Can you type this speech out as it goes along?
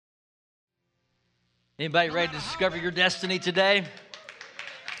Anybody ready to discover your destiny today?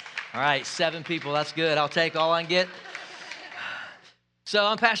 All right, 7 people. That's good. I'll take all I can get. So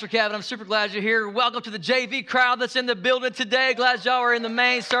I'm Pastor Kevin. I'm super glad you're here. Welcome to the JV crowd that's in the building today. Glad y'all are in the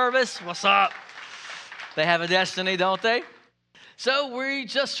main service. What's up? They have a destiny, don't they? So let me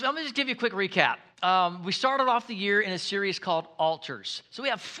just give you a quick recap. We started off the year in a series called Altars. So we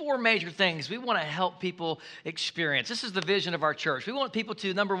have 4 major things we want to help people experience. This is the vision of our church. We want people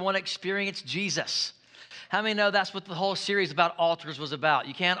to, number 1, experience Jesus. How many know that's what the whole series about altars was about?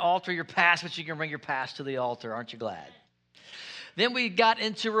 You can't alter your past, but you can bring your past to the altar. Aren't you glad? Then we got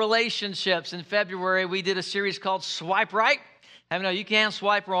into relationships. In February, we did a series called Swipe Right. How many know you can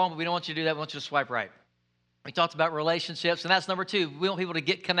swipe wrong, but we don't want you to do that. We want you to swipe right. We talked about relationships, and that's number 2. We want people to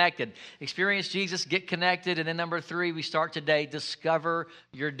get connected. Experience Jesus, get connected. And then number 3, we start today, discover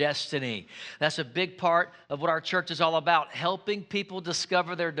your destiny. That's a big part of what our church is all about, helping people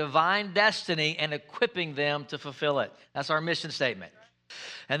discover their divine destiny and equipping them to fulfill it. That's our mission statement.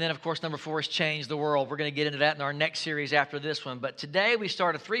 And then, of course, number 4 is change the world. We're going to get into that in our next series after this one. But today, we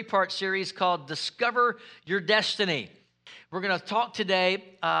start a 3-part series called Discover Your Destiny. We're going to talk today,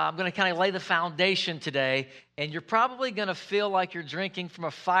 I'm going to kind of lay the foundation today, and you're probably going to feel like you're drinking from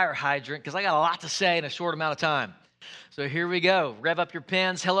a fire hydrant because I got a lot to say in a short amount of time. So here we go. Rev up your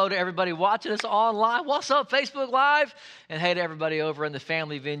pens. Hello to everybody watching us online. What's up, Facebook Live? And hey to everybody over in the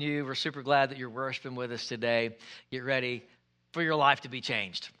family venue. We're super glad that you're worshiping with us today. Get ready for your life to be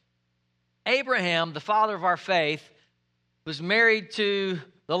changed. Abraham, the father of our faith, was married to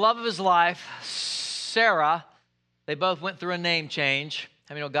the love of his life, Sarah. They both went through a name change.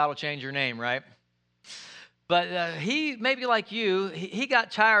 How many know God will change your name, right? But he, maybe like you, he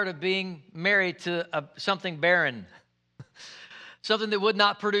got tired of being married to something barren, something that would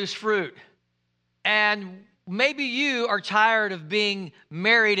not produce fruit. And maybe you are tired of being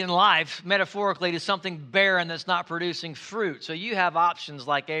married in life, metaphorically, to something barren that's not producing fruit. So you have options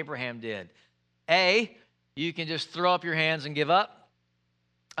like Abraham did. A, you can just throw up your hands and give up.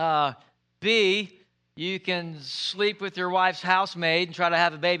 B, you can sleep with your wife's housemaid and try to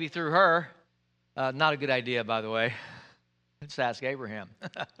have a baby through her. Not a good idea, by the way. Let's ask Abraham.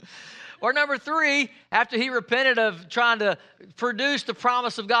 Or number 3, after he repented of trying to produce the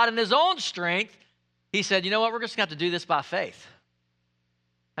promise of God in his own strength, he said, you know what, we're just going to have to do this by faith.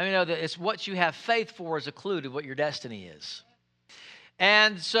 I mean, that it's what you have faith for is a clue to what your destiny is.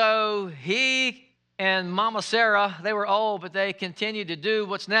 And so he and Mama Sarah, they were old, but they continued to do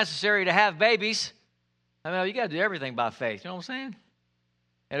what's necessary to have babies. I mean, you got to do everything by faith. You know what I'm saying?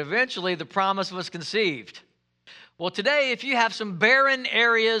 And eventually, the promise was conceived. Well, today, if you have some barren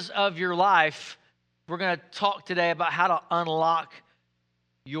areas of your life, we're going to talk today about how to unlock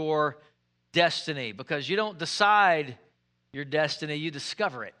your destiny. Because you don't decide your destiny, you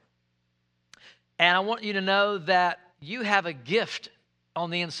discover it. And I want you to know that you have a gift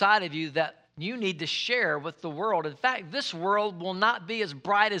on the inside of you that you need to share with the world. In fact, this world will not be as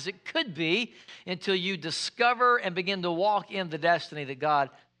bright as it could be until you discover and begin to walk in the destiny that God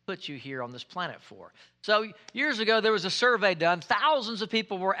put you here on this planet for. So years ago, there was a survey done. Thousands of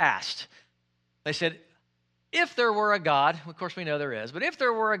people were asked. They said, if there were a God, of course we know there is, but if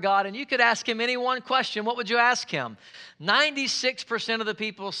there were a God and you could ask him any one question, what would you ask him? 96% of the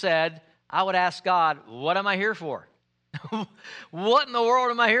people said, I would ask God, what am I here for? What in the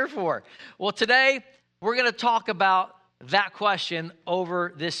world am I here for? Well, today we're going to talk about that question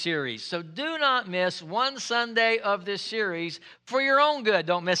over this series. So do not miss one Sunday of this series for your own good.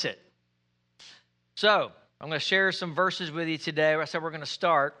 Don't miss it. So I'm going to share some verses with you today. I said we're going to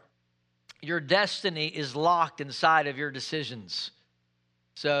start. Your destiny is locked inside of your decisions.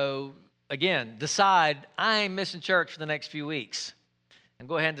 So again, decide, I ain't missing church for the next few weeks. And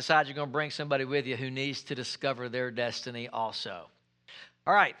go ahead and decide you're going to bring somebody with you who needs to discover their destiny also.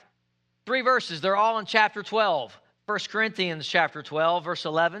 All right, 3 verses. They're all in chapter 12. 1 Corinthians chapter 12, verse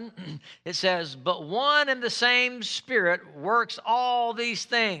 11. It says, but one and the same Spirit works all these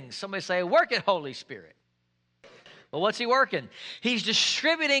things. Somebody say, work it, Holy Spirit. Well, what's he working? He's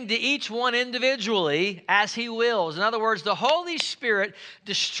distributing to each one individually as he wills. In other words, the Holy Spirit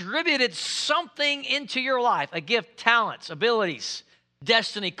distributed something into your life, a gift, talents, abilities,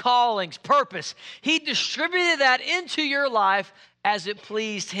 destiny, callings, purpose. He distributed that into your life as it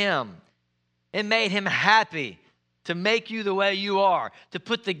pleased him. It made him happy to make you the way you are, to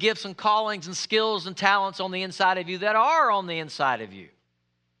put the gifts and callings and skills and talents on the inside of you that are on the inside of you.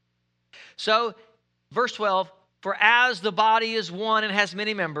 So, verse 12, for as the body is one and has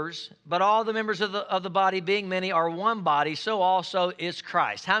many members, but all the members of the body being many are one body, so also is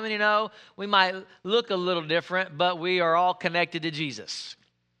Christ. How many know we might look a little different, but we are all connected to Jesus?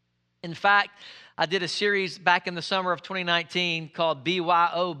 In fact, I did a series back in the summer of 2019 called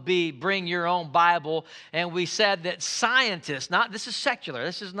BYOB, Bring Your Own Bible. And we said that scientists, this is secular,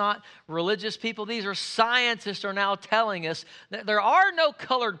 this is not religious people, these are scientists are now telling us that there are no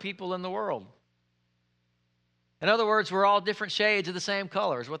colored people in the world. In other words, we're all different shades of the same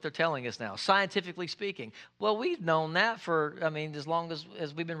color is what they're telling us now, scientifically speaking. Well, we've known that for, as long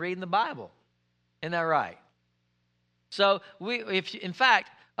as we've been reading the Bible. Isn't that right? So, in fact,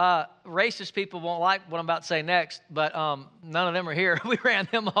 racist people won't like what I'm about to say next, but none of them are here. We ran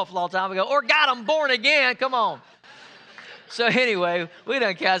them off a long time ago, or got them born again. Come on. So anyway, we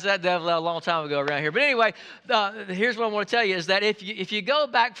done cast that devil out a long time ago around here. But anyway, here's what I want to tell you is that if you go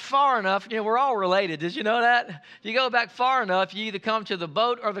back far enough, we're all related. Did you know that? If you go back far enough, you either come to the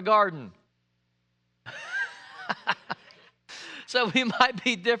boat or the garden. So we might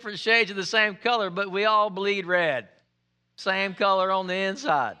be different shades of the same color, but we all bleed red. Same color on the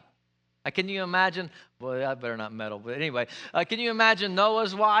inside. Can you imagine? Well, I better not meddle. But anyway, can you imagine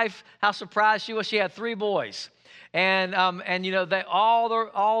Noah's wife? How surprised she was. She had 3 boys. And they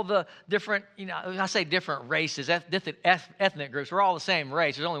all the different, I say different races, ethnic groups. We're all the same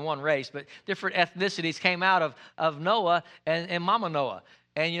race. There's only one race, but different ethnicities came out of Noah and Mama Noah.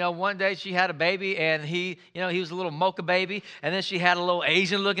 And, one day she had a baby, and he was a little mocha baby, and then she had a little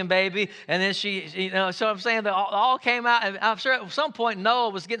Asian-looking baby, and then so I'm saying that all came out, and I'm sure at some point Noah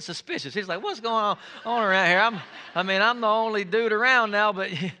was getting suspicious. He's like, what's going on around here? I'm the only dude around now,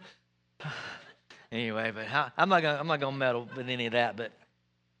 but anyway, but I'm not gonna meddle with any of that,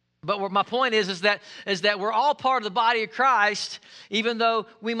 But my point is that we're all part of the body of Christ, even though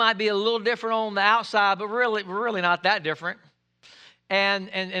we might be a little different on the outside, but we're really not that different.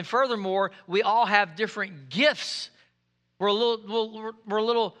 And furthermore, we all have different gifts. We're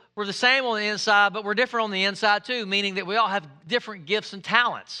the same on the inside, but we're different on the inside too, meaning that we all have different gifts and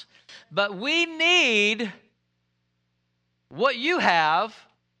talents. But we need what you have,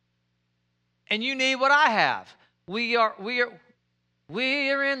 and you need what I have. We are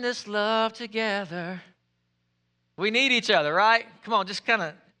in this love together. We need each other, right? Come on, just kind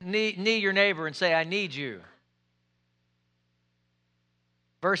of knee your neighbor and say, I need you.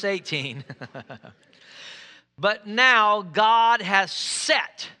 Verse 18. But now God has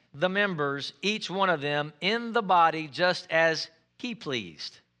set the members, each one of them, in the body just as he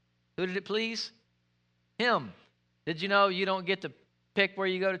pleased. Who did it please? Him. Did you know you don't get to pick where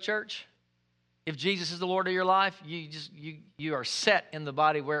you go to church? If Jesus is the Lord of your life, you are set in the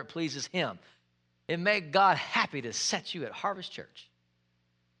body where it pleases him. It made God happy to set you at Harvest Church.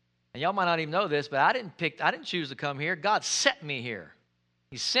 And y'all might not even know this, but I didn't choose to come here. God set me here.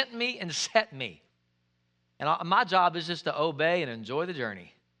 He sent me and set me. And my job is just to obey and enjoy the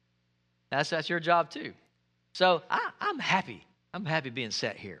journey. That's your job too. So I'm happy. I'm happy being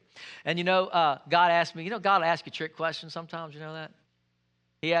set here. And God asked me, God asks you trick questions sometimes, you know that?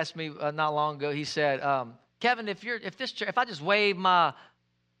 He asked me not long ago, he said, Kevin, if I just wave my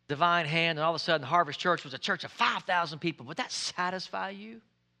divine hand and all of a sudden Harvest Church was a church of 5,000 people, would that satisfy you?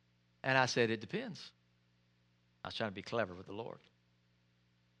 And I said, it depends. I was trying to be clever with the Lord.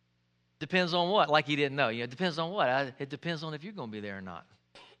 Depends on what? Like he didn't know. It depends on what? It depends on if you're going to be there or not.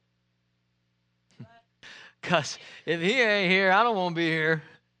 Because if he ain't here, I don't want to be here.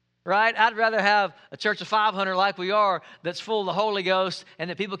 Right? I'd rather have a church of 500 like we are that's full of the Holy Ghost and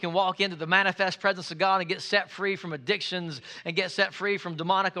that people can walk into the manifest presence of God and get set free from addictions and get set free from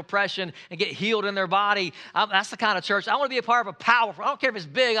demonic oppression and get healed in their body. That's the kind of church. I want to be a part of a powerful, I don't care if it's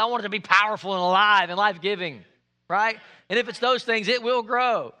big, I want it to be powerful and alive and life-giving. Right? And if it's those things, it will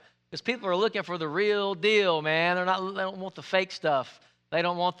grow. Because people are looking for the real deal, man. They don't want the fake stuff. They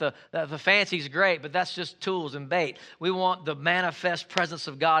don't want the fancy's great, but that's just tools and bait. We want the manifest presence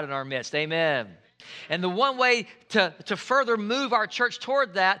of God in our midst. Amen. And the one way to further move our church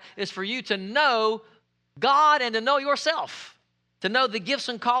toward that is for you to know God and to know yourself. To know the gifts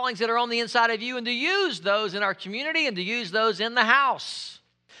and callings that are on the inside of you and to use those in our community and to use those in the house.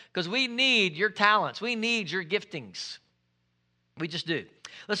 Because we need your talents. We need your giftings. We just do.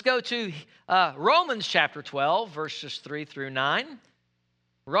 Let's go to Romans chapter 12, verses 3 through 9.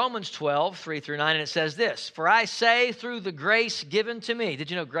 Romans 12, 3 through 9, and it says this, For I say through the grace given to me. Did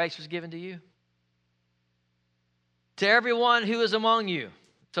you know grace was given to you? To everyone who is among you.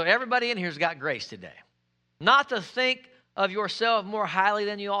 So everybody in here has got grace today. Not to think of yourself more highly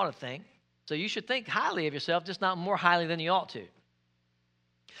than you ought to think. So you should think highly of yourself, just not more highly than you ought to.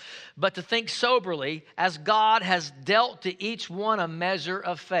 But to think soberly, as God has dealt to each one a measure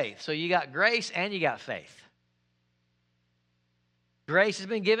of faith. So you got grace and you got faith. Grace has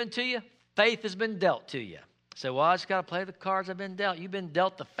been given to you. Faith has been dealt to you. So, well, I just got to play the cards I've been dealt. You've been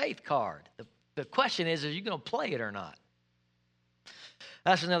dealt the faith card, The question is you going to play it or not?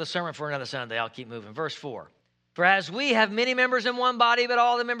 That's another sermon for another Sunday. I'll keep moving. Verse 4. For as we have many members in one body, but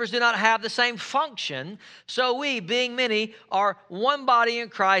all the members do not have the same function, so we, being many, are one body in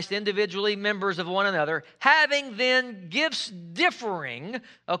Christ, individually members of one another, having then gifts differing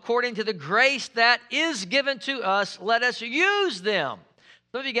according to the grace that is given to us, let us use them.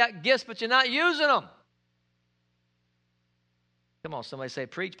 Some of you got gifts, but you're not using them. Come on, somebody say,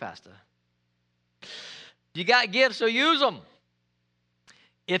 preach, Pastor. You got gifts, so use them.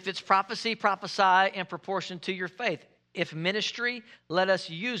 If it's prophecy, prophesy in proportion to your faith. If ministry, let us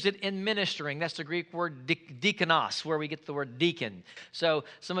use it in ministering. That's the Greek word deakonos, where we get the word deacon. So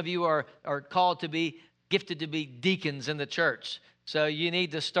some of you are called to be, gifted to be deacons in the church. So you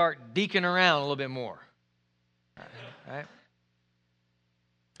need to start deaconing around a little bit more. All right?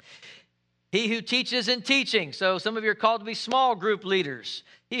 He who teaches in teaching. So some of you are called to be small group leaders.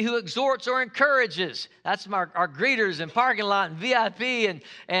 He who exhorts or encourages. That's our greeters and parking lot and VIP.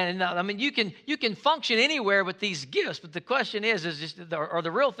 And I mean, you can function anywhere with these gifts. But the question is the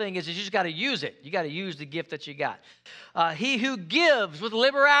real thing is you just got to use it. You got to use the gift that you got. He who gives with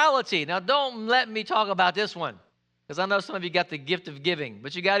liberality. Now, don't let me talk about this one, because I know some of you got the gift of giving,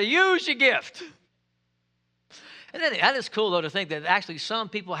 but you got to use your gift. And that is cool, though, to think that actually some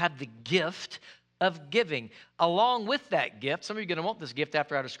people have the gift of giving. Along with that gift, some of you are going to want this gift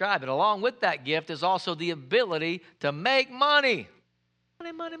after I describe it. Along with that gift is also the ability to make money.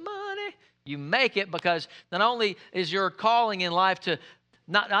 Money, money, money. You make it because not only is your calling in life to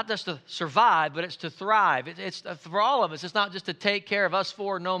not just to survive, but it's to thrive. It's for all of us. It's not just to take care of us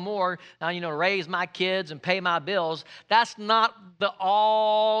four no more, raise my kids and pay my bills. That's not the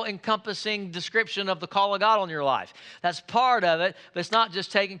all-encompassing description of the call of God on your life. That's part of it, but it's not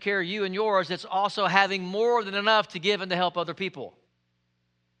just taking care of you and yours. It's also having more than enough to give and to help other people.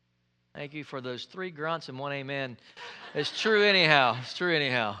 Thank you for those 3 grunts and 1 amen. It's true anyhow. It's true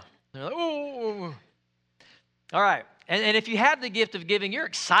anyhow. They're like, ooh. All right. And if you have the gift of giving, you're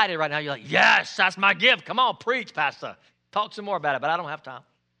excited right now. You're like, yes, that's my gift. Come on, preach, Pastor. Talk some more about it, but I don't have time.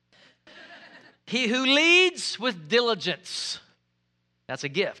 He who leads with diligence, that's a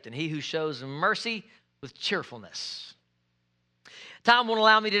gift. And he who shows mercy with cheerfulness. Time won't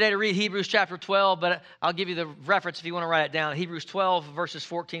allow me today to read Hebrews chapter 12, but I'll give you the reference if you want to write it down. Hebrews 12, verses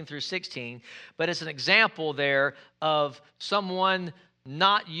 14 through 16. But it's an example there of someone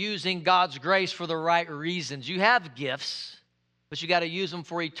not using God's grace for the right reasons. You have gifts, but you got to use them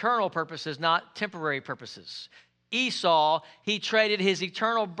for eternal purposes, not temporary purposes. Esau, he traded his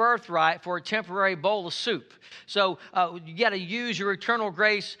eternal birthright for a temporary bowl of soup. So you got to use your eternal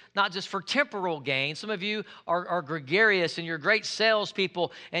grace not just for temporal gain. Some of you are gregarious and you're great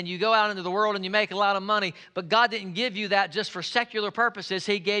salespeople and you go out into the world and you make a lot of money, but God didn't give you that just for secular purposes.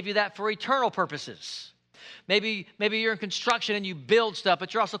 He gave you that for eternal purposes. Maybe you're in construction and you build stuff,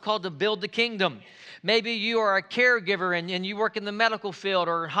 but you're also called to build the kingdom. Maybe you are a caregiver and you work in the medical field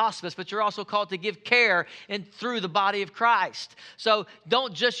or hospice, but you're also called to give care through the body of Christ. So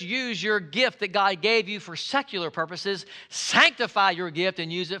don't just use your gift that God gave you for secular purposes. Sanctify your gift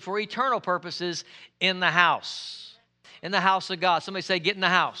and use it for eternal purposes in the house. In the house of God. Somebody say, get in the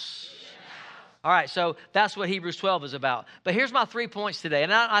house. All right, so that's what Hebrews 12 is about. But here's my 3 points today.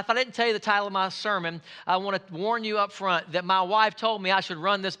 And if I didn't tell you the title of my sermon, I want to warn you up front that my wife told me I should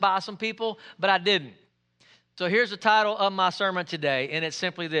run this by some people, but I didn't. So here's the title of my sermon today, and it's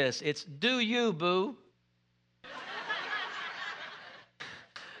simply this. It's Do You, Boo?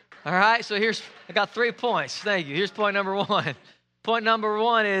 All right, so I got 3 points. Thank you. Here's point number 1. Point number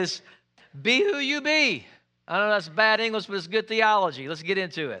 1 is be who you be. I know that's bad English, but it's good theology. Let's get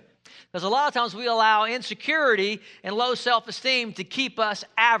into it. Because a lot of times we allow insecurity and low self-esteem to keep us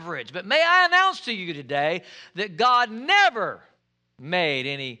average. But may I announce to you today that God never made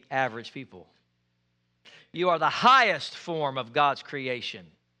any average people. You are the highest form of God's creation.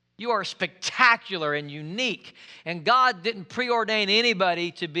 You are spectacular and unique. And God didn't preordain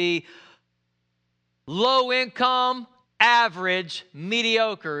anybody to be low income, average,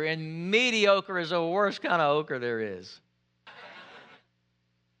 mediocre. And mediocre is the worst kind of ochre there is.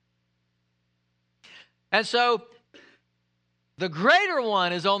 And so the greater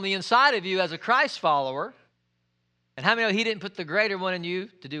one is on the inside of you as a Christ follower. And how many know he didn't put the greater one in you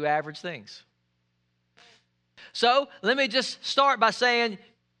to do average things? So let me just start by saying,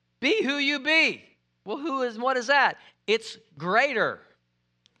 be who you be. Well, what is that? It's greater.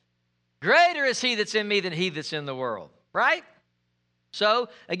 Greater is he that's in me than he that's in the world, right? So,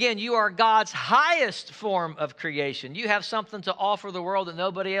 again, you are God's highest form of creation. You have something to offer the world that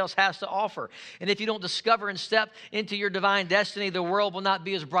nobody else has to offer. And if you don't discover and step into your divine destiny, the world will not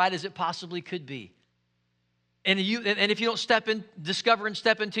be as bright as it possibly could be. And if you don't discover and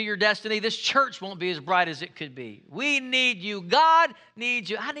step into your destiny, this church won't be as bright as it could be. We need you. God needs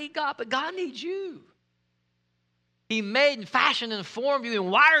you. I need God, but God needs you. He made and fashioned and formed you and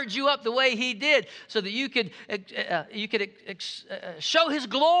wired you up the way He did so that you could show His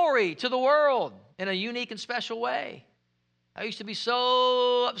glory to the world in a unique and special way. I used to be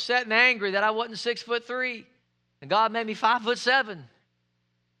so upset and angry that I wasn't 6'3", and God made me 5'7".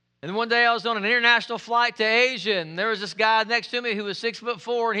 And one day I was on an international flight to Asia, and there was this guy next to me who was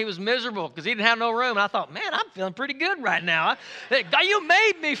 6'4", and he was miserable because he didn't have no room. And I thought, man, I'm feeling pretty good right now. God, you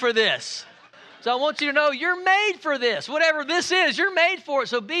made me for this. So I want you to know you're made for this. Whatever this is, you're made for it.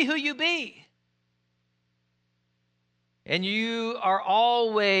 So be who you be. And you are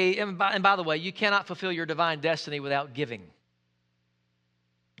always, and by the way, you cannot fulfill your divine destiny without giving.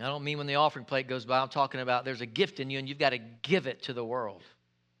 I don't mean when the offering plate goes by. I'm talking about there's a gift in you and you've got to give it to the world.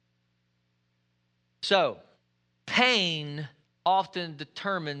 So, pain often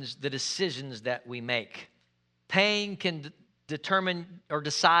determines the decisions that we make. Pain can determine or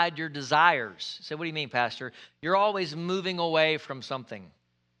decide your desires. So what do you mean, Pastor? You're always moving away from something.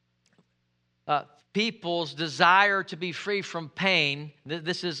 People's desire to be free from pain,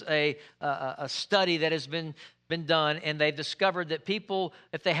 this is a study that has been done, and they've discovered that people,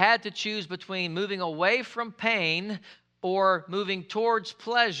 if they had to choose between moving away from pain or moving towards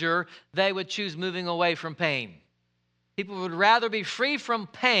pleasure, they would choose moving away from pain. People would rather be free from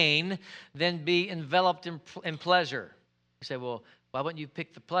pain than be enveloped in pleasure. You say, well, why wouldn't you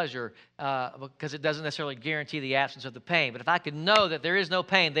pick the pleasure? Because it doesn't necessarily guarantee the absence of the pain. But if I could know that there is no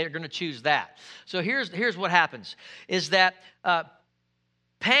pain, they're going to choose that. So here's what happens, is that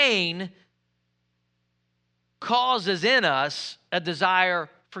pain causes in us a desire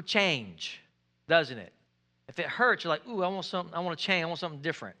for change, doesn't it? If it hurts, you're like, ooh, I want to change, I want something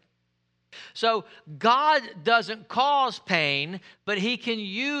different. So God doesn't cause pain, but He can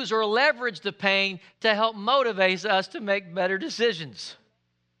use or leverage the pain to help motivate us to make better decisions.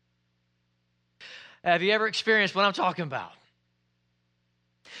 Have you ever experienced what I'm talking about?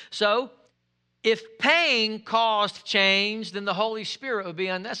 So, if pain caused change, then the Holy Spirit would be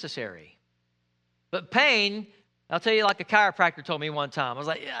unnecessary. But pain, I'll tell you like a chiropractor told me one time. I was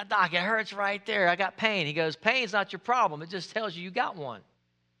like, yeah, doc, it hurts right there. I got pain. He goes, pain's not your problem. It just tells you got one.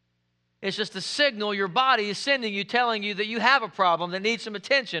 It's just a signal your body is sending you, telling you that you have a problem that needs some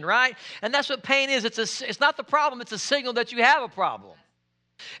attention, right? And that's what pain is. It's not the problem. It's a signal that you have a problem.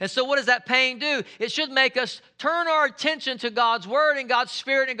 And so what does that pain do? It should make us turn our attention to God's Word and God's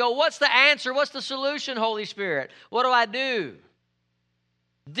Spirit and go, what's the answer? What's the solution, Holy Spirit? What do I do?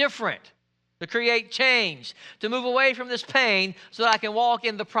 Different. To create change. To move away from this pain so that I can walk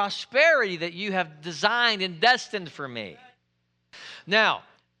in the prosperity that you have designed and destined for me. Now,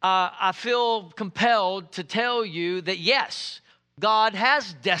 I feel compelled to tell you that yes, God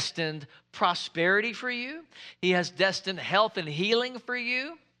has destined prosperity for you. He has destined health and healing for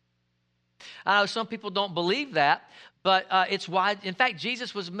you. I know some people don't believe that, but it's why, in fact,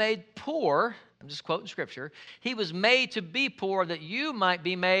 Jesus was made poor. I'm just quoting Scripture. He was made to be poor that you might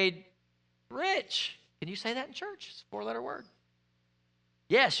be made rich. Can you say that in church? It's a 4-letter word.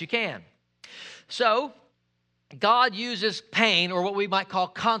 Yes, you can. So, God uses pain, or what we might call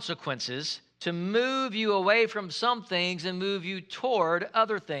consequences, to move you away from some things and move you toward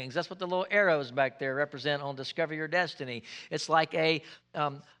other things. That's what the little arrows back there represent on Discover Your Destiny. It's like a,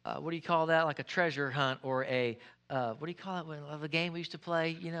 what do you call that? Like a treasure hunt, or a, what do you call it? The game we used to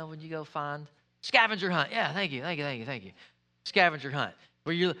play, you know, when you go find? Scavenger hunt. Yeah, thank you. Scavenger hunt.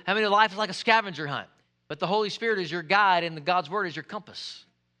 Life is like a scavenger hunt. But the Holy Spirit is your guide, and God's Word is your compass.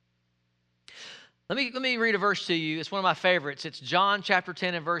 Let me read a verse to you. It's one of my favorites. It's John chapter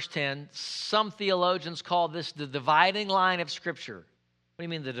 10 and verse 10. Some theologians call this the dividing line of Scripture. What do you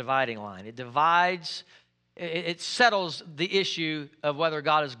mean the dividing line? It divides, it settles the issue of whether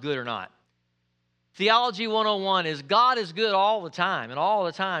God is good or not. Theology 101 is God is good all the time, and all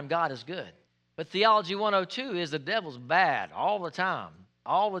the time God is good. But Theology 102 is the devil's bad all the time.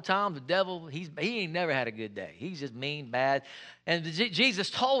 All the time, the devil, he ain't never had a good day. He's just mean, bad. And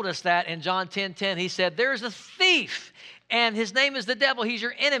Jesus told us that in John 10:10. He said, there's a thief, and his name is the devil. He's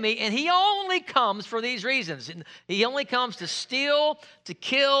your enemy, and he only comes for these reasons. He only comes to steal, to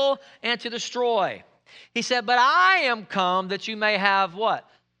kill, and to destroy. He said, but I am come that you may have what?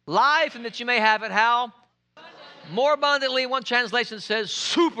 Life, and that you may have it how? More abundantly. One translation says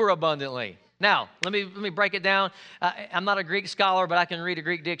super abundantly. Now, let me break it down. I'm not a Greek scholar, but I can read a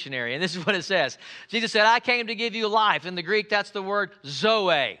Greek dictionary, and this is what it says. Jesus said, I came to give you life. In the Greek, that's the word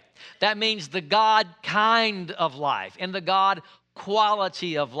zoe. That means the God kind of life and the God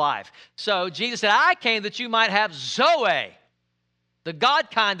quality of life. So Jesus said, I came that you might have zoe, the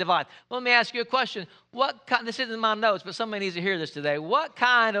God kind of life. Well, let me ask you a question. This isn't in my notes, but somebody needs to hear this today. What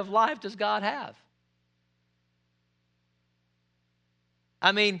kind of life does God have?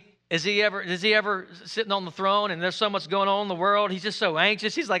 I mean, is he ever sitting on the throne and there's so much going on in the world? He's just so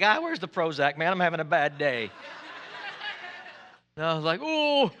anxious. He's like, where's the Prozac, man? I'm having a bad day. No, like,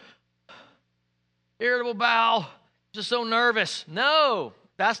 irritable bowel, just so nervous. No,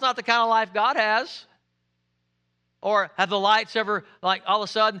 that's not the kind of life God has. Or have the lights ever, like all of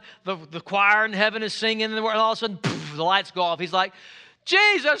a sudden, the choir in heaven is singing and all of a sudden, poof, the lights go off. He's like,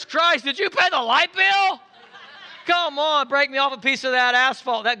 Jesus Christ, did you pay the light bill? Come on, break me off a piece of that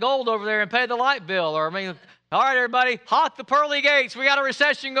asphalt, that gold over there, and pay the light bill. Or, all right, everybody, hawk the pearly gates. We got a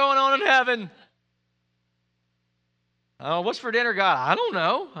recession going on in heaven. Oh, what's for dinner, God? I don't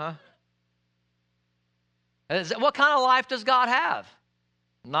know. What kind of life does God have?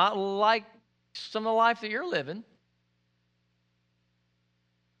 Not like some of the life that you're living.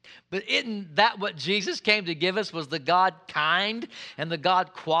 But isn't that what Jesus came to give us, was the God kind and the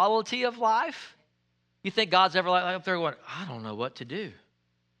God quality of life? You think God's ever like up there going, I don't know what to do.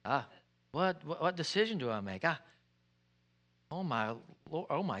 What decision do I make?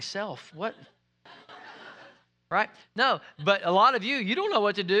 Myself. What? Right? No, but a lot of you don't know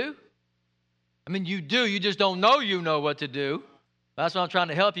what to do. I mean, you do. You just don't know you know what to do. That's what I'm trying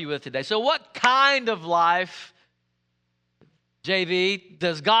to help you with today. So what kind of life, JV,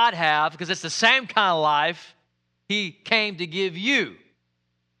 does God have? Because it's the same kind of life He came to give you.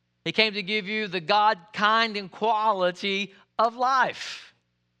 He came to give you the God kind and quality of life.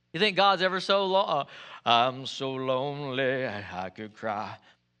 You think God's ever so long? I'm so lonely I could cry.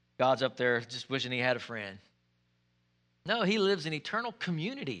 God's up there just wishing He had a friend. No, He lives in eternal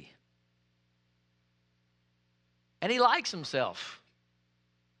community. And He likes Himself.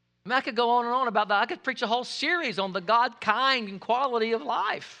 I could go on and on about that. I could preach a whole series on the God kind and quality of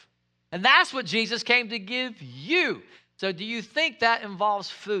life. And that's what Jesus came to give you. So do you think that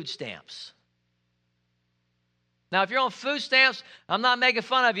involves food stamps? Now, if you're on food stamps, I'm not making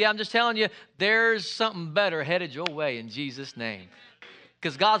fun of you. I'm just telling you there's something better headed your way in Jesus' name.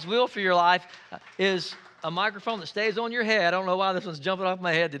 Because God's will for your life is a microphone that stays on your head. I don't know why this one's jumping off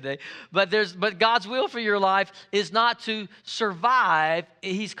my head today. But God's will for your life is not to survive.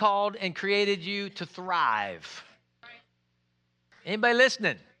 He's called and created you to thrive. Anybody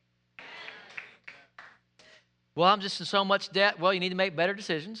listening? Well, I'm just in so much debt. Well, you need to make better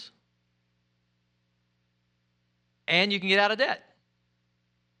decisions. And you can get out of debt.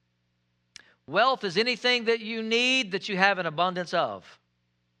 Wealth is anything that you need that you have an abundance of.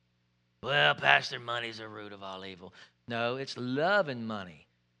 Well, Pastor, money's the root of all evil. No, it's loving money.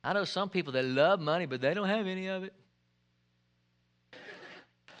 I know some people that love money, but they don't have any of it.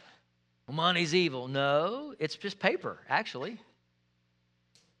 Well, money's evil. No, it's just paper, actually.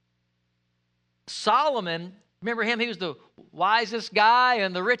 Solomon, remember him? He was the wisest guy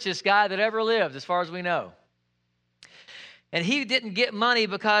and the richest guy that ever lived, as far as we know. And he didn't get money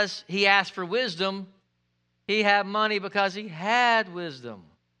because he asked for wisdom. He had money because he had wisdom.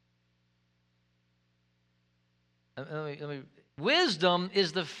 Wisdom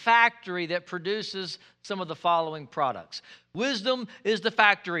is the factory that produces some of the following products. Wisdom is the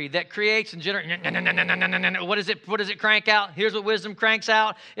factory that creates and generates. What does it crank out? Here's what wisdom cranks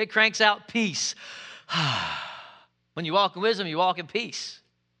out. It cranks out peace. When you walk in wisdom, you walk in peace.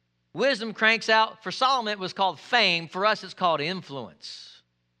 Wisdom cranks out, for Solomon it was called fame. For us it's called influence.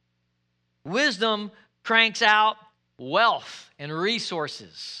 Wisdom cranks out wealth and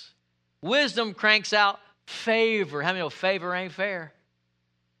resources. Wisdom cranks out favor. How many know favor ain't fair?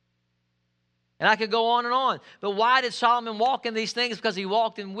 And I could go on and on. But why did Solomon walk in these things? Because he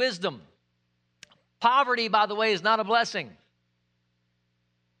walked in wisdom. Poverty, by the way, is not a blessing.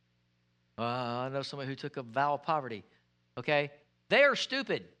 I know somebody who took a vow of poverty. Okay? They are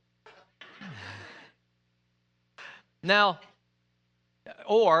stupid. Now,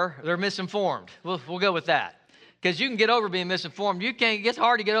 or they're misinformed. We'll go with that. Because you can get over being misinformed. It's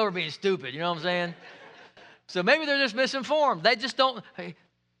hard to get over being stupid. You know what I'm saying? So maybe they're just misinformed. They just don't.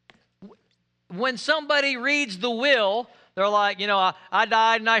 When somebody reads the will, they're like, I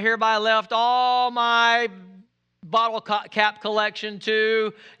died and I hereby left all my bottle cap collection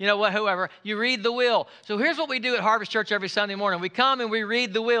to, whoever. You read the will. So here's what we do at Harvest Church every Sunday morning. We come and we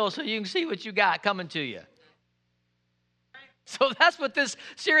read the will so you can see what you got coming to you. So that's what this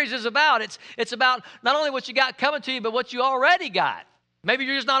series is about. It's about not only what you got coming to you, but what you already got. Maybe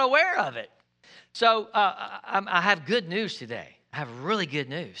you're just not aware of it. So I have good news today. I have really good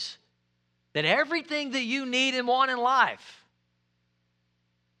news. That everything that you need and want in life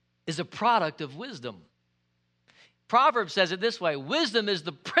is a product of wisdom. Proverbs says it this way: wisdom is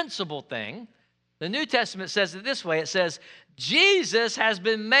the principal thing. The New Testament says it this way. It says, Jesus has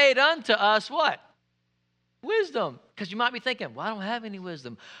been made unto us what? Wisdom. Because you might be thinking, well, I don't have any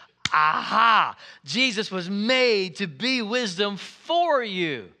wisdom. Aha! Jesus was made to be wisdom for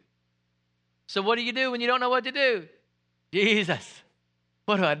you. So what do you do when you don't know what to do? Jesus,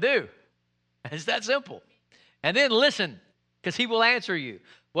 what do I do? It's that simple. And then listen, because he will answer you.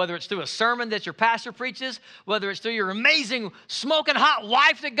 Whether it's through a sermon that your pastor preaches, whether it's through your amazing smoking hot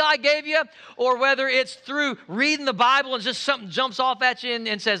wife that God gave you, or whether it's through reading the Bible and just something jumps off at you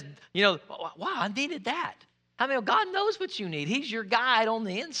and says, you know, wow, I needed that. I mean, God knows what you need. He's your guide on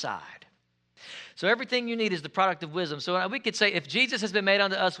the inside. So everything you need is the product of wisdom. So we could say, if Jesus has been made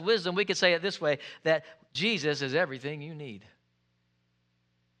unto us wisdom, we could say it this way, that Jesus is everything you need.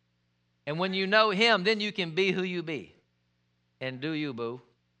 And when you know him, then you can be who you be. And do you, boo.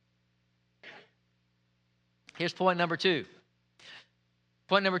 Here's point number 2.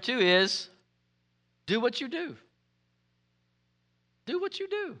 Point number 2 is, do what you do. Do what you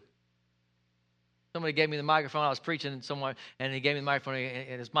do. Somebody gave me the microphone. I was preaching somewhere, and he gave me the microphone,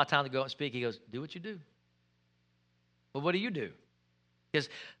 and it's my time to go out and speak. He goes, do what you do. Well, what do you do? Because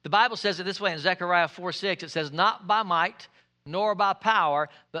the Bible says it this way in Zechariah 4:6. It says, not by might, nor by power,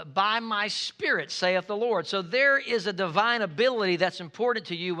 but by my Spirit, saith the Lord. So there is a divine ability that's important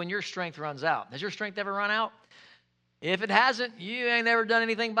to you when your strength runs out. Has your strength ever run out? If it hasn't, you ain't never done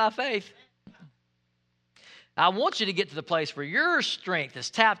anything by faith. I want you to get to the place where your strength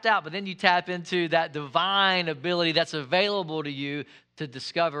is tapped out, but then you tap into that divine ability that's available to you to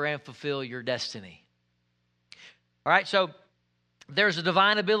discover and fulfill your destiny. All right, so there's a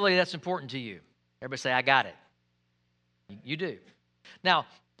divine ability that's important to you. Everybody say, I got it. You do. Now,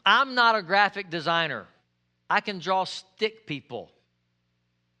 I'm not a graphic designer. I can draw stick people.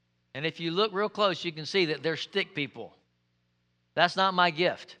 And if you look real close, you can see that they're stick people. That's not my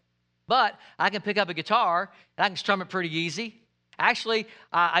gift. But I can pick up a guitar, and I can strum it pretty easy. Actually,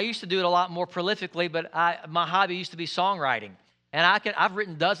 I used to do it a lot more prolifically, but my hobby used to be songwriting. And I've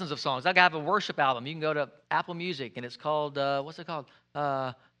written dozens of songs. I have a worship album. You can go to Apple Music, and it's called, what's it called?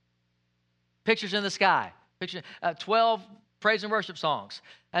 Pictures in the Sky. 12 praise and worship songs.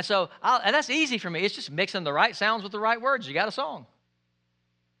 And so, and that's easy for me. It's just mixing the right sounds with the right words. You got a song.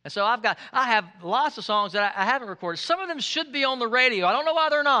 And so I have lots of songs that I haven't recorded. Some of them should be on the radio. I don't know why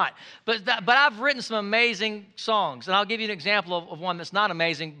they're not. But I've written some amazing songs. And I'll give you an example of one that's not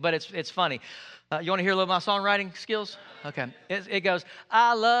amazing, but it's funny. You want to hear a little of my songwriting skills? Okay. It goes,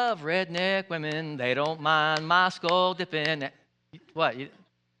 I love redneck women. They don't mind my skull dipping. What?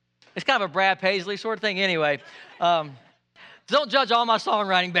 It's kind of a Brad Paisley sort of thing. Anyway, don't judge all my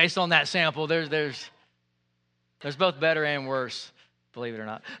songwriting based on that sample. There's both better and worse, believe it or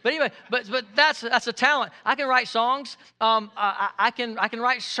not. But anyway, but that's a talent. I can write songs. I can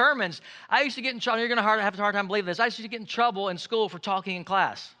write sermons. I used to get in trouble. You're going to have a hard time believing this. I used to get in trouble in school for talking in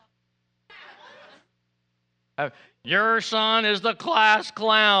class. Your son is the class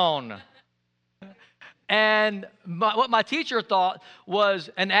clown. And what my teacher thought was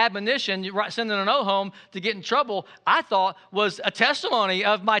an admonition, sending an O home to get in trouble, I thought was a testimony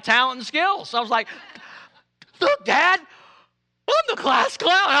of my talent and skills. I was like, look, Dad, I'm the class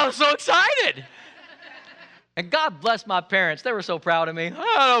clown. I was so excited. And God bless my parents. They were so proud of me.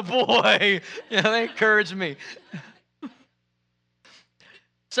 Oh, boy. They encouraged me.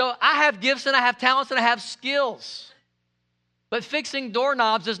 So I have gifts and I have talents and I have skills. But fixing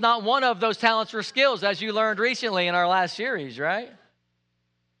doorknobs is not one of those talents or skills, as you learned recently in our last series, right?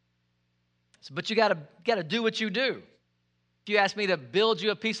 But you got to do what you do. If you ask me to build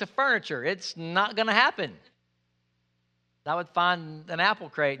you a piece of furniture, it's not going to happen. I would find an apple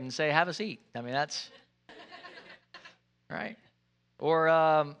crate and say, have a seat. I mean, that's right. Or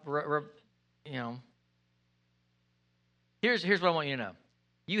here's what I want you to know.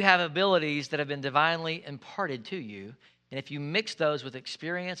 You have abilities that have been divinely imparted to you. And if you mix those with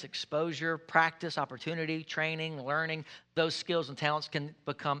experience, exposure, practice, opportunity, training, learning, those skills and talents can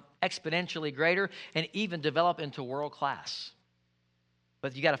become exponentially greater and even develop into world class.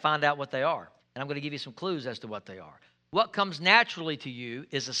 But you got to find out what they are. And I'm going to give you some clues as to what they are. What comes naturally to you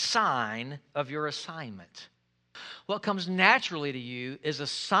is a sign of your assignment. What comes naturally to you is a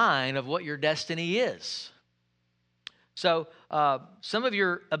sign of what your destiny is. So some of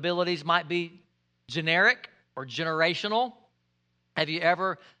your abilities might be generic or generational. Have you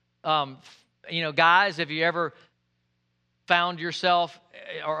ever, guys, have you ever found yourself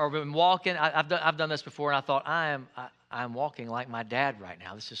or been walking? I've done this before, and I thought, I'm walking like my dad right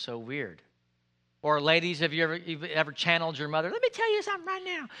now. This is so weird. Or ladies, have you ever channeled your mother? Let me tell you something right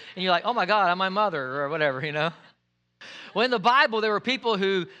now. And you're like, oh my God, I'm my mother, or whatever, Well, in the Bible, there were people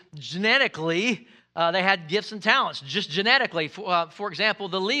who genetically, they had gifts and talents, just genetically. For example,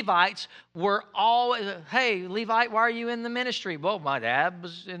 the Levites were always, hey, Levite, why are you in the ministry? Well, my dad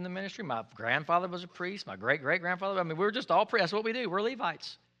was in the ministry. My grandfather was a priest. My great-great-grandfather. We were just all priests. That's what we do. We're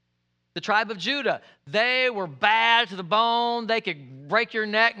Levites. The tribe of Judah, they were bad to the bone. They could break your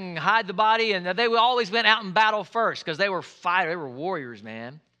neck and hide the body, and they always went out in battle first because they were fighters. They were warriors,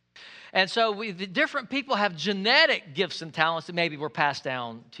 man. And so the different people have genetic gifts and talents that maybe were passed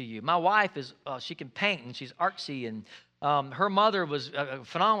down to you. My wife she can paint, and she's artsy, and her mother was a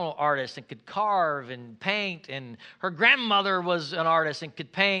phenomenal artist and could carve and paint, and her grandmother was an artist and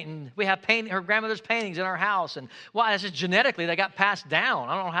could paint, and we have her grandmother's paintings in our house. And that's just genetically, they got passed down.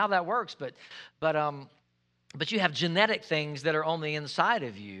 I don't know how that works, but you have genetic things that are on the inside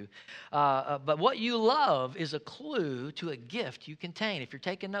of you. But what you love is a clue to a gift you contain. If you're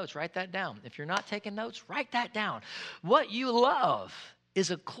taking notes, write that down. If you're not taking notes, write that down. What you love is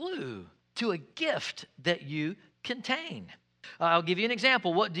a clue to a gift that you contain. I'll give you an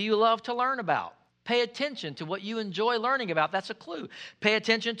example. What do you love to learn about? Pay attention to what you enjoy learning about. That's a clue. Pay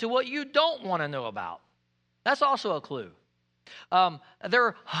attention to what you don't want to know about. That's also a clue. There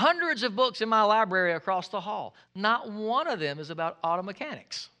are hundreds of books in my library across the hall. Not one of them is about auto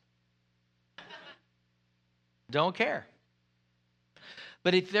mechanics. Don't care.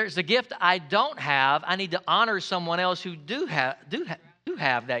 But if there's a gift I don't have, I need to honor someone else who do have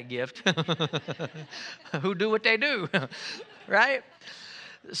that gift, who do what they do, right?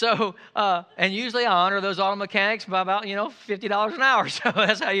 So, and usually I honor those auto mechanics by about, $50 an hour. So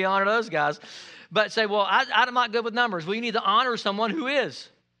that's how you honor those guys. But say, well, I'm not good with numbers. Well, you need to honor someone who is.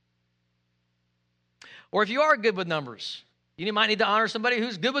 Or if you are good with numbers, you might need to honor somebody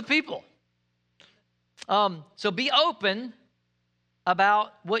who's good with people. So be open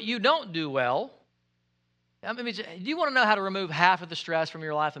about what you don't do well. I mean, do you want to know how to remove half of the stress from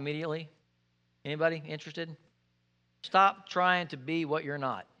your life immediately? Anybody interested? Stop trying to be what you're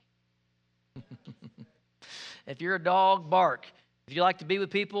not. If you're a dog, bark. If you like to be with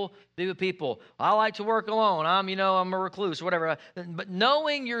people, be with people. I like to work alone. I'm a recluse or whatever. But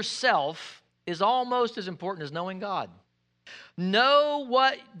knowing yourself is almost as important as knowing God. Know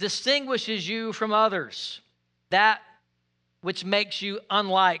what distinguishes you from others, that which makes you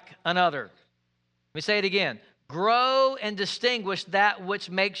unlike another. Let me say it again. Grow and distinguish that which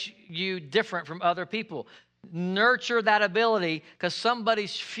makes you different from other people. Nurture that ability, because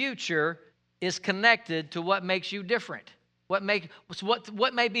somebody's future is connected to what makes you different. What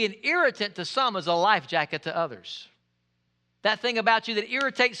may be an irritant to some is a life jacket to others. That thing about you that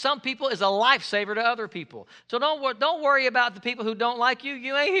irritates some people is a lifesaver to other people. So don't worry about the people who don't like you.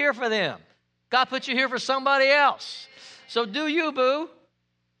 You ain't here for them. God put you here for somebody else. So do you, boo.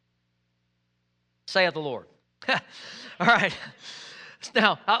 Saith the Lord. All right.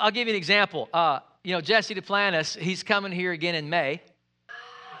 Now, I'll give you an example. Jesse Duplantis, he's coming here again in May.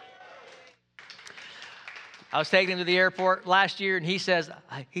 I was taking him to the airport last year, and he said,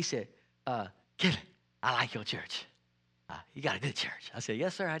 Kid, I like your church. You got a good church. I said,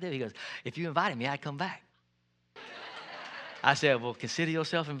 yes, sir, I do. He goes, if you invited me, I'd come back. I said, well, consider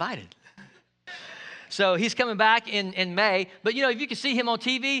yourself invited. So he's coming back in May. But, if you can see him on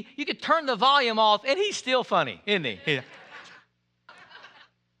TV, you could turn the volume off, and he's still funny, isn't he?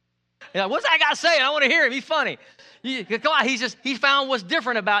 What's that guy saying? I want to hear him. He's funny. Come on, he found what's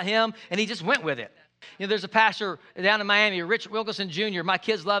different about him, and he just went with it. There's a pastor down in Miami, Rich Wilkerson Jr. My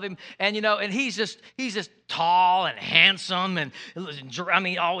kids love him, and he's just tall and handsome, and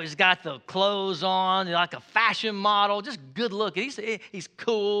always got the clothes on, like a fashion model, just good looking. He's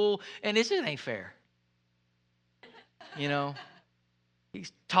cool, and this ain't fair.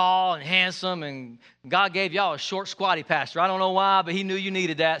 He's tall and handsome, and God gave y'all a short, squatty pastor. I don't know why, but he knew you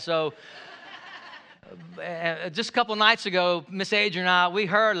needed that. So just a couple nights ago, Miss Adrian and I, we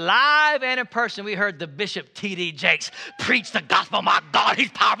heard live and in person, we heard the Bishop T.D. Jakes preach the gospel. My God,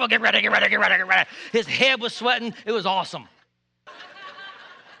 he's powerful. Get ready. His head was sweating. It was awesome.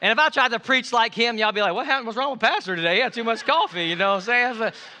 And if I tried to preach like him, y'all be like, what happened? What's wrong with Pastor today? He had too much coffee, you know what I'm saying?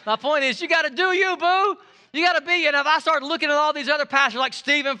 But my point is, you got to do you, boo. You got to be, and if I start looking at all these other pastors like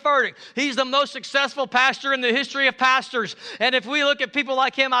Stephen Furtick, he's the most successful pastor in the history of pastors. And if we look at people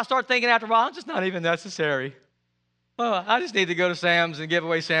like him, I start thinking after a while, I'm just not even necessary. Well, I just need to go to Sam's and give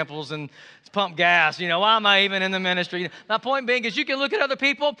away samples and pump gas. Why am I even in the ministry? My point being is you can look at other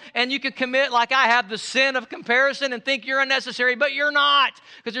people and you can commit, like I have, the sin of comparison and think you're unnecessary, but you're not,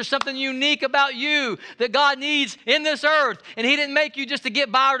 because there's something unique about you that God needs in this earth. And He didn't make you just to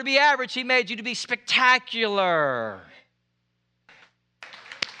get by or to be average. He made you to be spectacular.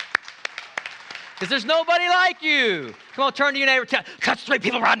 Because there's nobody like you. Come on, turn to your neighbor, touch 3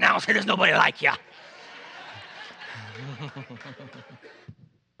 people right now and say, there's nobody like you.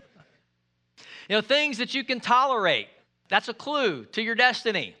 Things that you can tolerate. That's a clue to your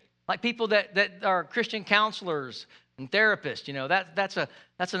destiny. Like people that are Christian counselors and therapists.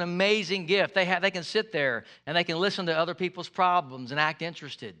 That's an amazing gift. They can sit there and they can listen to other people's problems and act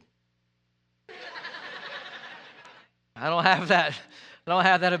interested. I don't have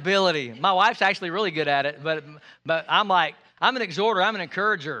that ability. My wife's actually really good at it, but I'm an exhorter. I'm an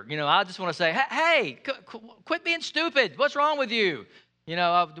encourager. I just want to say, hey, quit being stupid. What's wrong with you?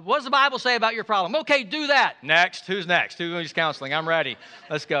 What does the Bible say about your problem? Okay, do that. Next. Who's next? Who's counseling? I'm ready.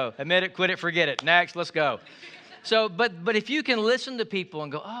 Let's go. Admit it, quit it, forget it. Next, let's go. So, but if you can listen to people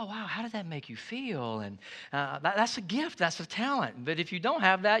and go, oh, wow, how did that make you feel? And that's a gift. That's a talent. But if you don't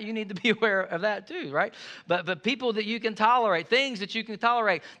have that, you need to be aware of that too, right? But people that you can tolerate, things that you can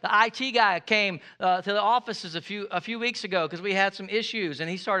tolerate. The IT guy came to the offices a few weeks ago because we had some issues, and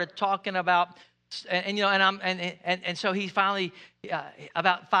he started talking about, and so he finally,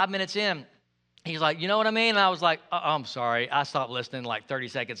 about 5 minutes in, he's like, you know what I mean? And I was like, I'm sorry. I stopped listening like 30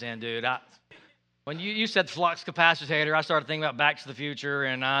 seconds in, dude. When you said flux capacitor, I started thinking about Back to the Future,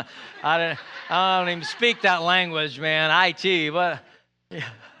 and I don't even speak that language, man. IT, but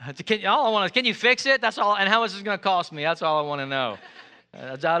all I want is, can you fix it? That's all. And how much is it going to cost me? That's all I want to know.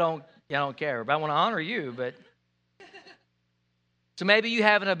 I don't care, but I want to honor you. But so maybe you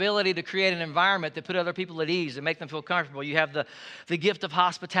have an ability to create an environment that put other people at ease and make them feel comfortable. You have the gift of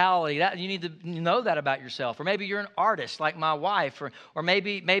hospitality. That you need to know that about yourself. Or maybe you're an artist like my wife. Or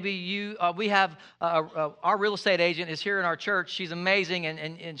maybe you. We have our real estate agent is here in our church. She's amazing,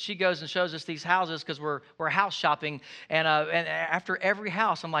 and she goes and shows us these houses because we're house shopping. And after every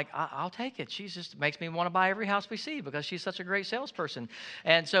house, I'm like, I'll take it. She just makes me want to buy every house we see because she's such a great salesperson.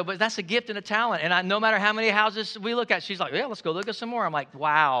 And so, but that's a gift and a talent. And no matter how many houses we look at, she's like, yeah, let's go look at some more. I'm like,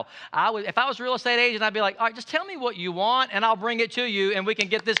 wow. If I was a real estate agent, I'd be like, all right, just tell me what you want and I'll bring it to you and we can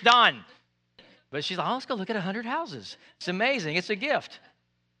get this done. But she's like, oh, let's go look at 100 houses. It's amazing. It's a gift.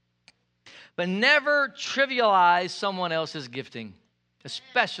 But never trivialize someone else's gifting,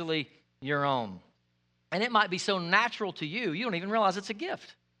 especially your own. And it might be so natural to you, you don't even realize it's a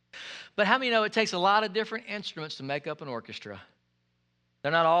gift. But how many know it takes a lot of different instruments to make up an orchestra?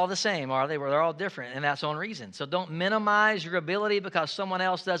 They're not all the same, are they? Well, they're all different, and that's on reason. So don't minimize your ability because someone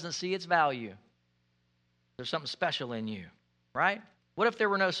else doesn't see its value. There's something special in you, right? What if there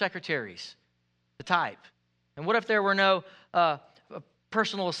were no secretaries to type? And what if there were no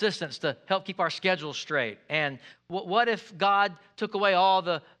personal assistants to help keep our schedules straight? And what if God took away all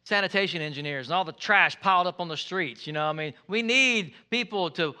the sanitation engineers and all the trash piled up on the streets? We need people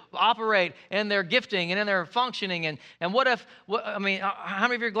to operate in their gifting and in their functioning. And how many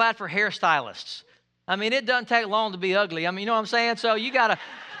of you are glad for hairstylists? It doesn't take long to be ugly. You know what I'm saying? So you got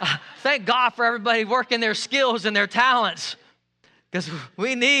to thank God for everybody working their skills and their talents, because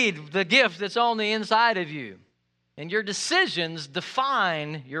we need the gift that's on the inside of you. And your decisions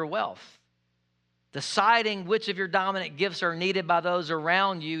define your wealth. Deciding which of your dominant gifts are needed by those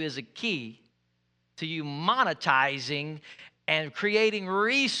around you is a key to you monetizing and creating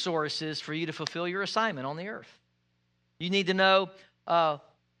resources for you to fulfill your assignment on the earth. You need to know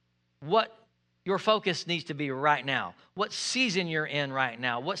what your focus needs to be right now, what season you're in right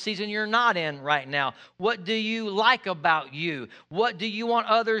now, what season you're not in right now. What do you like about you? What do you want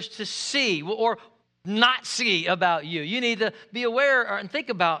others to see or not see about you? You need to be aware and think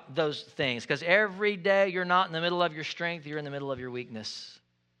about those things, because every day you're not in the middle of your strength, you're in the middle of your weakness.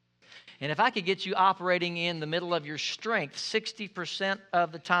 And if I could get you operating in the middle of your strength 60%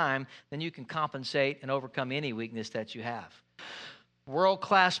 of the time, then you can compensate and overcome any weakness that you have.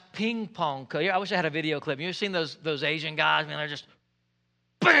 World-class ping pong coach. I wish I had a video clip. You ever seen those Asian guys? They're just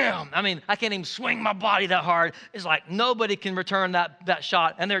bam! I can't even swing my body that hard. It's like nobody can return that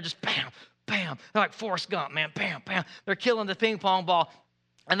shot, and they're just bam, bam. They're like Forrest Gump, man, bam, bam. They're killing the ping pong ball.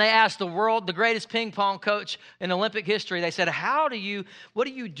 And they asked the greatest ping pong coach in Olympic history, they said, what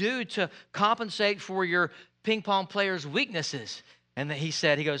do you do to compensate for your ping pong players' weaknesses? And then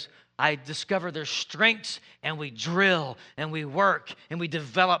he goes, I discover their strengths, and we drill, and we work, and we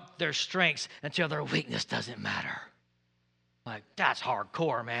develop their strengths until their weakness doesn't matter. Like, that's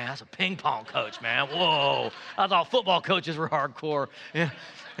hardcore, man. That's a ping pong coach, man. Whoa. I thought football coaches were hardcore. Yeah.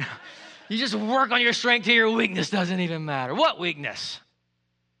 You just work on your strength till your weakness doesn't even matter. What weakness?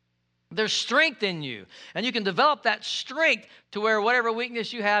 There's strength in you, and you can develop that strength to where whatever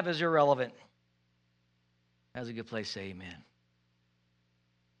weakness you have is irrelevant. That's a good place to say amen.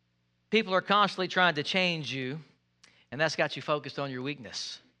 People are constantly trying to change you, and that's got you focused on your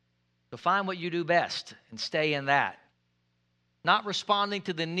weakness. So find what you do best and stay in that. Not responding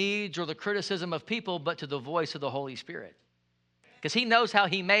to the needs or the criticism of people, but to the voice of the Holy Spirit. Because he knows how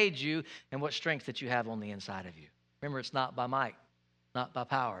he made you and what strength that you have on the inside of you. Remember, it's not by might, not by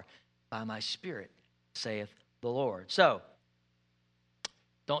power, by my Spirit, saith the Lord. So,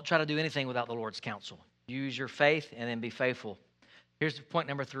 don't try to do anything without the Lord's counsel. Use your faith and then be faithful. Here's point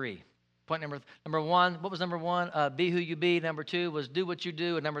number 3. Point number 1, what was number 1? Be who you be. Number 2 was do what you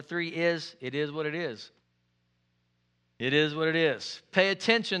do. And number 3 is, it is what it is. It is what it is. Pay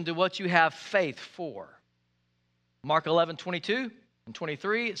attention to what you have faith for. Mark 11:22 and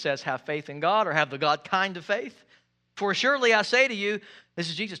 23, it says, have faith in God, or have the God kind of faith. For surely I say to you, this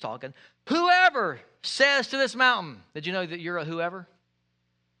is Jesus talking, whoever says to this mountain, did you know that you're a whoever?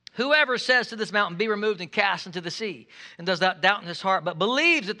 Whoever says to this mountain, be removed and cast into the sea, and does not doubt in his heart, but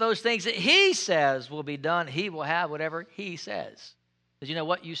believes that those things that he says will be done, he will have whatever he says. Did you know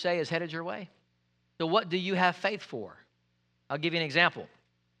what you say is headed your way? So what do you have faith for? I'll give you an example.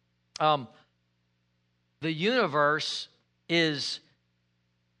 The universe is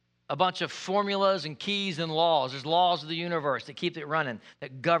a bunch of formulas and keys and laws. There's laws of the universe that keep it running,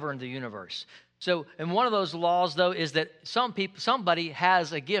 that govern the universe. So, and one of those laws, though, is that somebody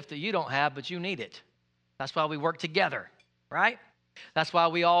has a gift that you don't have, but you need it. That's why we work together, right? That's why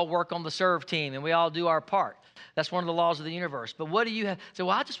we all work on the serve team and we all do our part. That's one of the laws of the universe. But what do you have? So,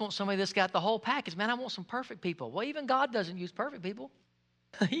 well, I just want somebody that's got the whole package. Man, I want some perfect people. Well, even God doesn't use perfect people.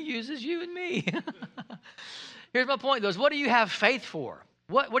 He uses you and me. Here's my point, though, is what do you have faith for?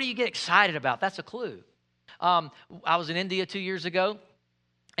 What do you get excited about? That's a clue. I was in India 2 years ago,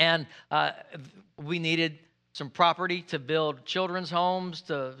 and we needed some property to build children's homes,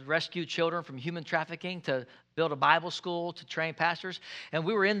 to rescue children from human trafficking, to build a Bible school, to train pastors. And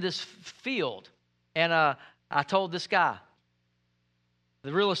we were in this field, and I told this guy,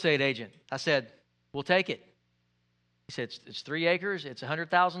 the real estate agent, I said, we'll take it. He said, it's 3 acres, it's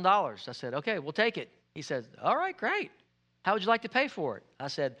 $100,000. I said, okay, we'll take it. He said, all right, great. How would you like to pay for it? I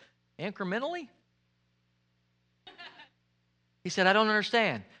said, incrementally? He said, I don't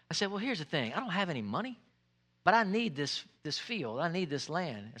understand. I said, well, here's the thing. I don't have any money, but I need this field. I need this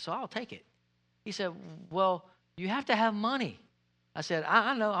land, so I'll take it. He said, well, you have to have money. I said,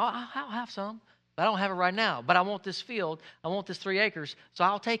 I know, I'll have some, but I don't have it right now. But I want this field. I want this 3 acres, so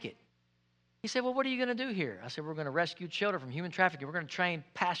I'll take it. He said, well, what are you going to do here? I said, we're going to rescue children from human trafficking. We're going to train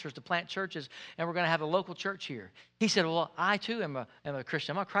pastors to plant churches, and we're going to have a local church here. He said, well, I too am a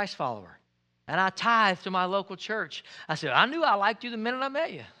Christian. I'm a Christ follower, and I tithe to my local church. I said, I knew I liked you the minute I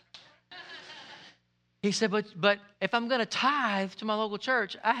met you. He said, but if I'm going to tithe to my local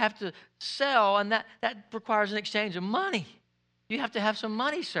church, I have to sell, and that requires an exchange of money. You have to have some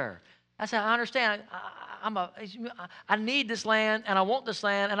money, sir. I said, I understand. I need this land, and I want this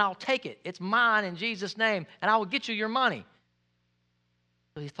land, and I'll take it. It's mine in Jesus' name, and I will get you your money.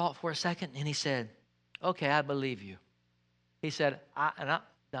 So he thought for a second, and he said, okay, I believe you. He said,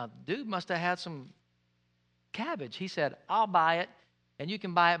 now, dude must have had some cabbage. He said, I'll buy it, and you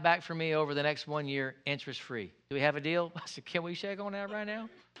can buy it back for me over the next 1 year, interest-free. Do we have a deal? I said, can we shake on that right now?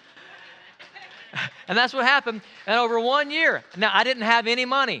 And that's what happened. And over 1 year, now, I didn't have any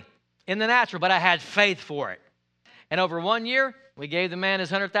money in the natural, but I had faith for it. And over 1 year, we gave the man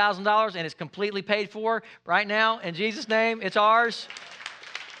his $100,000, and it's completely paid for right now. In Jesus' name, it's ours.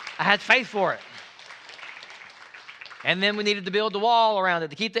 I had faith for it. And then we needed to build the wall around it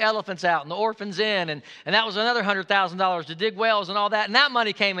to keep the elephants out and the orphans in. And that was another $100,000 to dig wells and all that. And that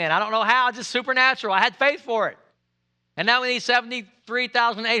money came in. I don't know how, just supernatural. I had faith for it. And now we need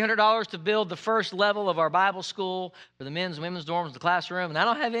 $73,800 to build the first level of our Bible school for the men's and women's dorms, the classroom. And I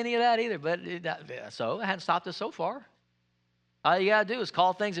don't have any of that either, but so it hadn't stopped us so far. All you got to do is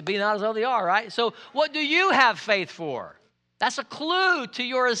call things that be not as though they are, right? So what do you have faith for? That's a clue to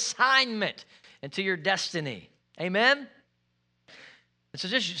your assignment and to your destiny. Amen? And so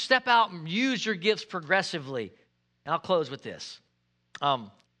just step out and use your gifts progressively. And I'll close with this.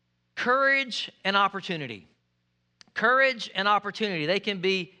 Courage and opportunity. Courage and opportunity, they can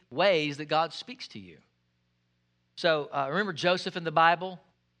be ways that God speaks to you. So remember Joseph in the Bible?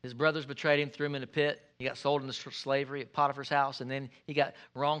 His brothers betrayed him, threw him in a pit. He got sold into slavery at Potiphar's house, and then he got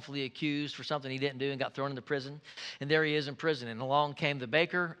wrongfully accused for something he didn't do and got thrown into prison. And there he is in prison, and along came the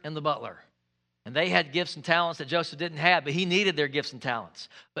baker and the butler. And they had gifts and talents that Joseph didn't have, but he needed their gifts and talents.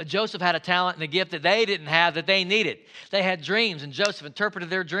 But Joseph had a talent and a gift that they didn't have that they needed. They had dreams, and Joseph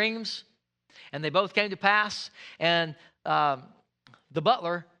interpreted their dreams, and they both came to pass. And the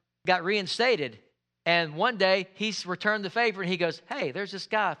butler got reinstated. And one day, he's returned the favor, and he goes, hey, there's this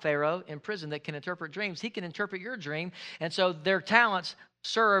guy, Pharaoh, in prison that can interpret dreams. He can interpret your dream. And so their talents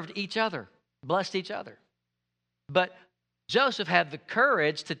served each other, blessed each other. But Joseph had the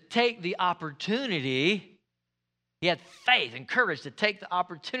courage to take the opportunity. He had faith and courage to take the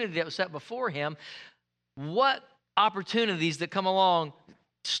opportunity that was set before him. What opportunities that come along,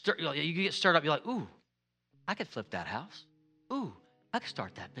 you get stirred up. You're like, ooh, I could flip that house. Ooh, I could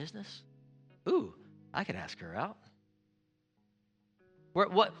start that business. Ooh, I could ask her out.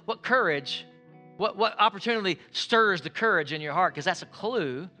 What courage, what opportunity stirs the courage in your heart? Because that's a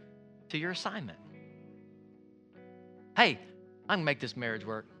clue to your assignment. Hey, I can make this marriage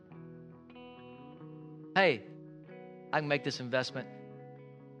work. Hey, I can make this investment.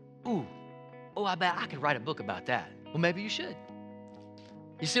 Ooh, I bet I could write a book about that. Well, maybe you should.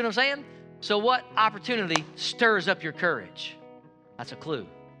 You see what I'm saying? So what opportunity stirs up your courage? That's a clue.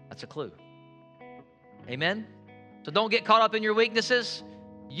 That's a clue. Amen? So don't get caught up in your weaknesses.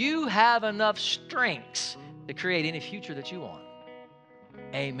 You have enough strengths to create any future that you want.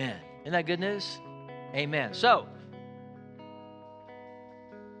 Amen. Isn't that good news? Amen. So,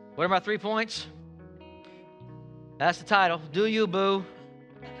 what are my 3 points? That's the title. Do you, boo?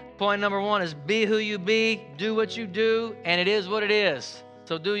 Point number 1 is be who you be, do what you do, and it is what it is.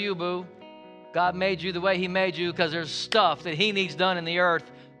 So do you, boo? God made you the way he made you because there's stuff that he needs done in the earth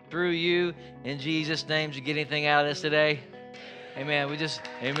through you. In Jesus' name, did you get anything out of this today? Amen.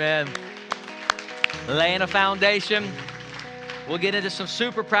 Amen. Laying a foundation. We'll get into some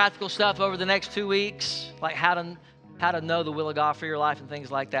super practical stuff over the next 2 weeks, like how to know the will of God for your life and things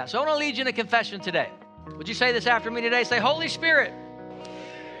like that. So I want to lead you in a confession today. Would you say this after me today? Say, Holy Spirit,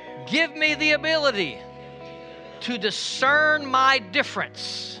 give me the ability to discern my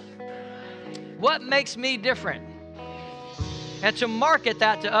difference. What makes me different? And to market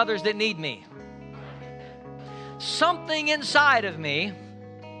that to others that need me. Something inside of me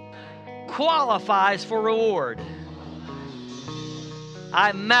qualifies for reward.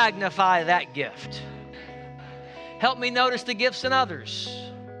 I magnify that gift. Help me notice the gifts in others,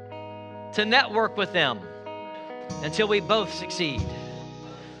 to network with them until we both succeed.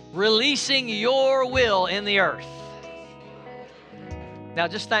 Releasing your will in the earth. Now,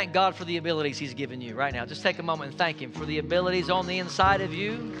 just thank God for the abilities he's given you right now. Just take a moment and thank him for the abilities on the inside of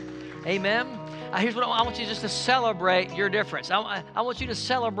you. Amen. Here's what I want you just to celebrate your difference. I want you to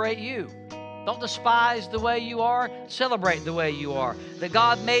celebrate you. Don't despise the way you are. Celebrate the way you are. That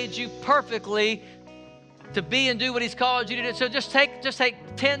God made you perfectly to be and do what he's called you to do. So just take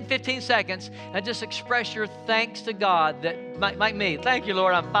 10, 15 seconds and just express your thanks to God that, like me, thank you,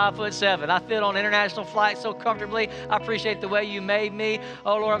 Lord, I'm 5'7". I fit on international flights so comfortably. I appreciate the way you made me.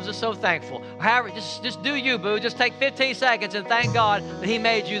 Oh, Lord, I'm just so thankful. However, just do you, boo. Just take 15 seconds and thank God that he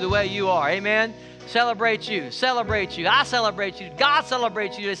made you the way you are. Amen? Celebrate you. Celebrate you. I celebrate you. God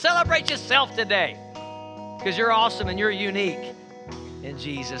celebrates you. Celebrate yourself today because you're awesome and you're unique. In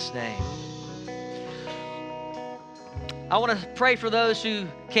Jesus' name. I want to pray for those who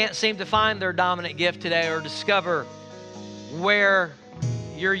can't seem to find their dominant gift today or discover where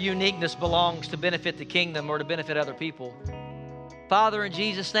your uniqueness belongs to benefit the kingdom or to benefit other people. Father, in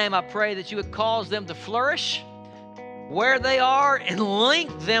Jesus' name, I pray that you would cause them to flourish where they are and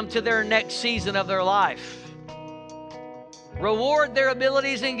link them to their next season of their life. Reward their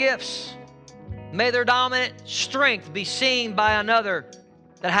abilities and gifts. May their dominant strength be seen by another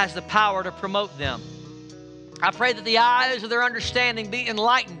that has the power to promote them. I pray that the eyes of their understanding be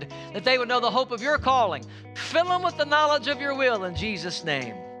enlightened, that they would know the hope of your calling. Fill them with the knowledge of your will in Jesus'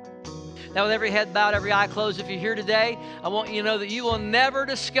 name. Now, with every head bowed, every eye closed, if you're here today, I want you to know that you will never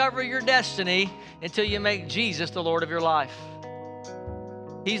discover your destiny until you make Jesus the Lord of your life.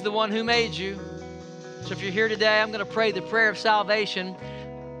 He's the one who made you. So if you're here today, I'm going to pray the prayer of salvation.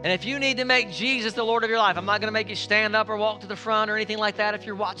 And if you need to make Jesus the Lord of your life, I'm not going to make you stand up or walk to the front or anything like that. If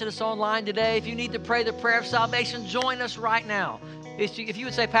you're watching us online today, if you need to pray the prayer of salvation, join us right now. If you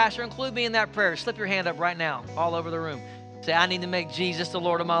would say, Pastor, include me in that prayer, slip your hand up right now all over the room. Say, I need to make Jesus the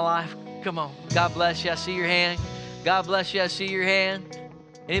Lord of my life. Come on. God bless you. I see your hand. God bless you. I see your hand.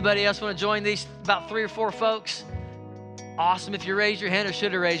 Anybody else want to join these about 3 or 4 folks? Awesome. If you raise your hand or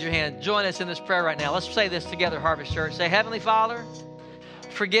should have raised your hand, join us in this prayer right now. Let's say this together, Harvest Church. Say, Heavenly Father,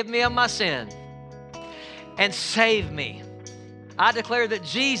 forgive me of my sin. and save me. I declare that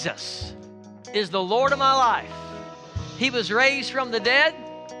Jesus is the Lord of my life. He was raised from the dead,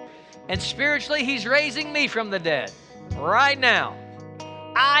 and spiritually, He's raising me from the dead right now.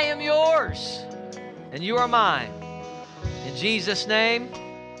 I am yours, and you are mine. In Jesus' name,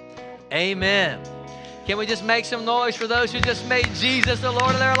 amen. Can we just make some noise for those who just made Jesus the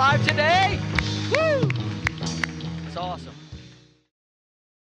Lord of their life today? Woo! It's awesome.